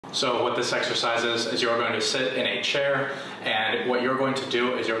So what this exercise is you're going to sit in a chair, and what you're going to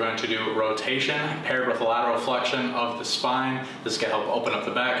do is you're going to do rotation paired with lateral flexion of the spine. This can help open up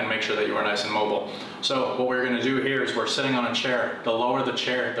the back and make sure that you are nice and mobile. So what we're going to do here is we're sitting on a chair. The lower the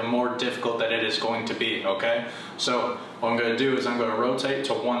chair, the more difficult that it is going to be, okay? So what I'm going to do is I'm going to rotate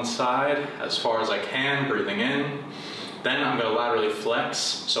to one side as far as I can, breathing in. Then I'm going to laterally flex.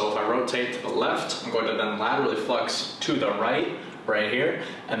 So if I rotate to the left, I'm going to then laterally flex to the right here.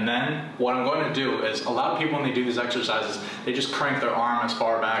 And then what I'm going to do is, a lot of people when they do these exercises, they just crank their arm as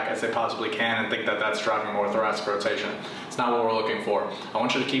far back as they possibly can and think that that's driving more thoracic rotation. It's not what we're looking for. I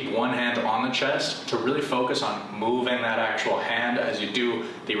want you to keep one hand on the chest to really focus on moving that actual hand as you do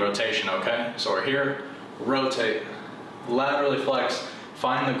the rotation, okay? So we're here, rotate, laterally flex,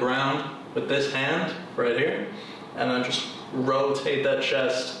 find the ground with this hand right here, and then just rotate that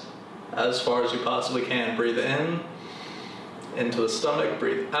chest as far as you possibly can. Breathe in, into the stomach,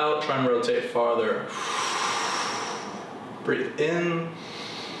 breathe out, try and rotate farther. Breathe in,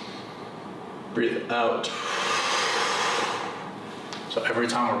 breathe out. So every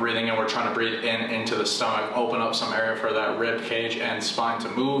time we're breathing in, we're trying to breathe in into the stomach, open up some area for that rib cage and spine to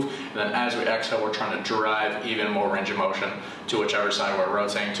move. And then as we exhale, we're trying to drive even more range of motion to whichever side we're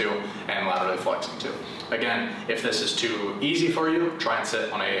rotating to and laterally flexing to. Again, if this is too easy for you, try and sit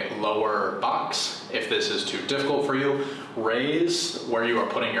on a lower box. If this is too difficult for you, raise where you are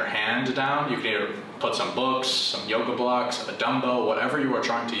putting your hand down. You can either put some books, some yoga blocks, a dumbbell, whatever you are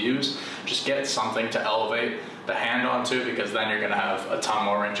trying to use. Just get something to elevate the hand onto, because then you're going to have a ton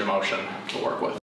more range of motion to work with.